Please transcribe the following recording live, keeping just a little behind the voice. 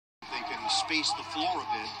space the floor a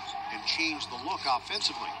bit and change the look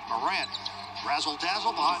offensively. Morant,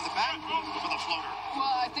 razzle-dazzle behind the back with a floater.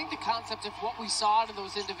 Well, I think the concept of what we saw to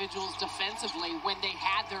those individuals defensively when they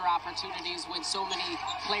had their opportunities, when so many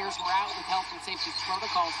players were out with health and safety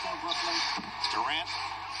protocols for Brooklyn. Durant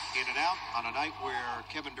in and out on a night where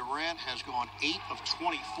Kevin Durant has gone 8 of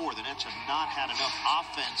 24. The Nets have not had enough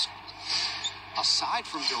offense aside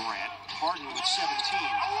from Durant. Harden with 17.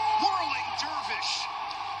 Whirling dervish.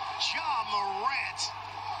 Ja Morant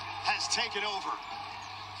has taken over.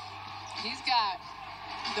 He's got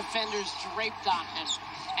defenders draped on him,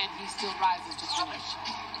 and he still rises to finish.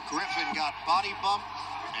 Griffin got body bump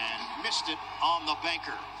and missed it on the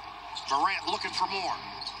banker. Morant looking for more.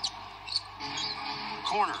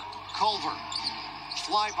 Corner, Culver.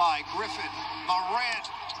 Fly by Griffin. Morant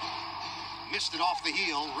missed it off the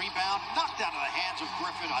heel. Rebound knocked out of the hands of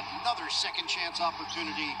Griffin. Another second chance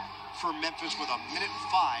opportunity for Memphis with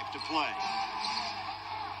 1:05 to play.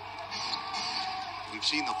 We've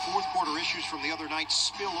seen the fourth quarter issues from the other night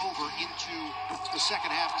spill over into the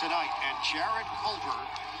second half tonight, and Jared Culver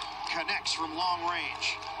connects from long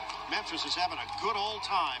range. Memphis is having a good old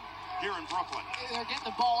time here in Brooklyn. They're getting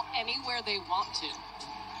the ball anywhere they want to.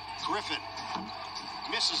 Griffin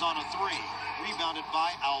misses on a three, rebounded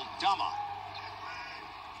by Aldama.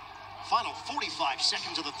 Final 45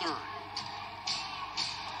 seconds of the third.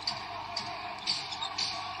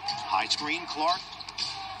 High screen, Clark.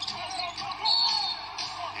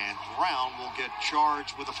 And Brown will get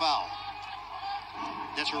charged with a foul.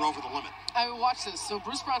 Nets are over the limit. I mean, watch this. So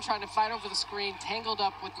Bruce Brown trying to fight over the screen, tangled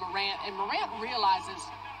up with Morant, and Morant realizes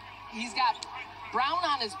he's got Brown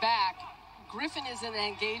on his back. Griffin isn't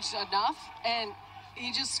engaged enough, and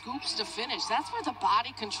he just scoops to finish. That's where the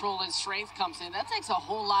body control and strength comes in. That takes a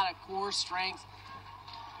whole lot of core strength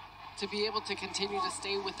to be able to continue to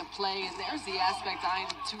stay with the play. And there's the aspect,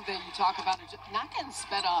 too, that you talk about. Not getting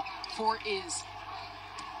sped up for is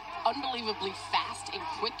unbelievably fast and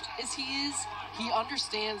quick as he is. He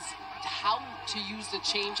understands how to use the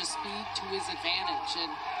change of speed to his advantage,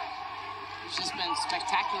 and he's just been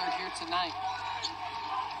spectacular here tonight.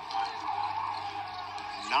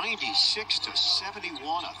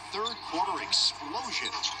 96-71, a third quarter explosion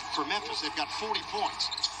for Memphis. They've got 40 points.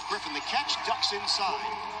 Griffin the catch, ducks inside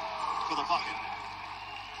for the bucket.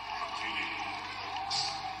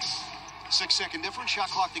 6-second difference, shot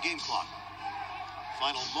clock to game clock.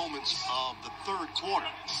 Final moments of the third quarter.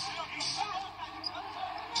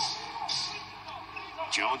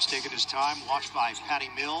 Jones taking his time, watched by Patty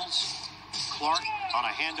Mills. Clark on a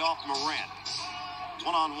handoff, Morant.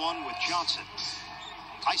 One-on-one with Johnson.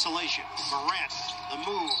 Isolation, Morant, the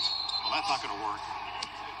move. Well, that's not going to work.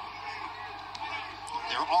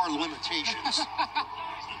 There are limitations.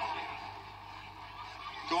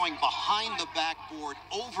 Going behind the backboard,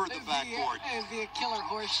 over the backboard. It would be a killer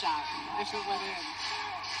horse shot if it went in.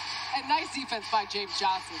 And nice defense by James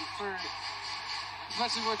Johnson. For as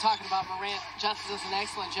much as we're talking about Morant, Johnson does an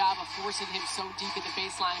excellent job of forcing him so deep in the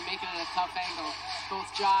baseline and making it a tough angle. Both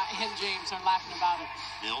Ja and James are laughing about it.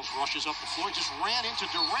 Mills rushes up the floor, just ran into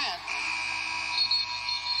Durant.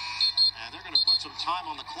 And they're going to put some time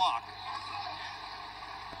on the clock.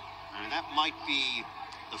 And that might be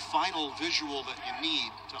the final visual that you need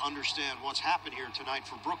to understand what's happened here tonight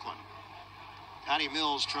for Brooklyn. Patty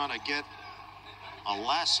Mills trying to get a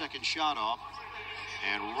last-second shot off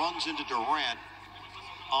and runs into Durant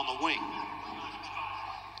on the wing.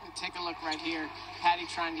 And take a look right here. Patty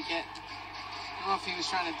trying to get, I don't know if he was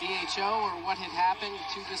trying to DHO or what had happened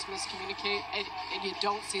to just miscommunicate. And you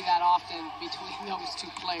don't see that often between those two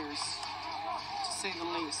players, to say the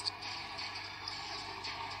least.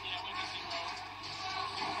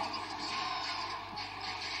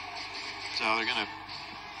 So they're going to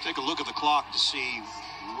take a look at the clock to see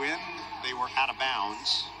when they were out of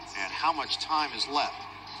bounds and how much time is left.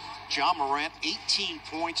 Ja Morant, 18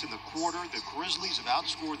 points in the quarter. The Grizzlies have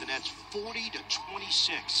outscored the Nets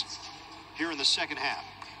 40-26 here in the second half.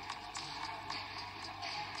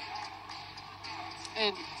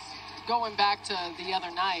 And going back to the other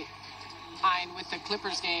night, with the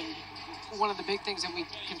Clippers game, one of the big things that we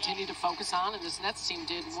continue to focus on, and this Nets team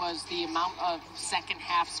did, was the amount of second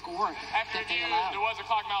half scoring After that they allowed. There was a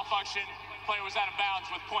clock malfunction. Player was out of bounds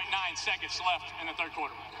with 0.9 seconds left in the third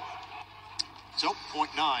quarter. So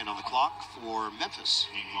 0.9 on the clock for Memphis.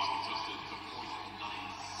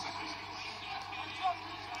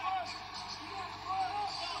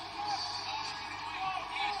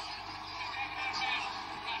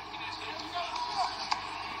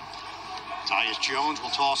 Tyus Jones will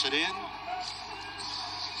toss it in.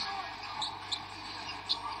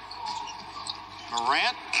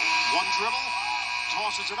 Morant, one dribble,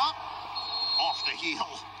 tosses it up, off the heel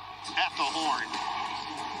at the horn.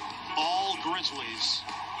 All Grizzlies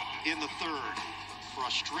in the third.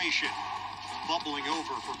 Frustration bubbling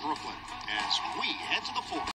over for Brooklyn as we head to the fourth.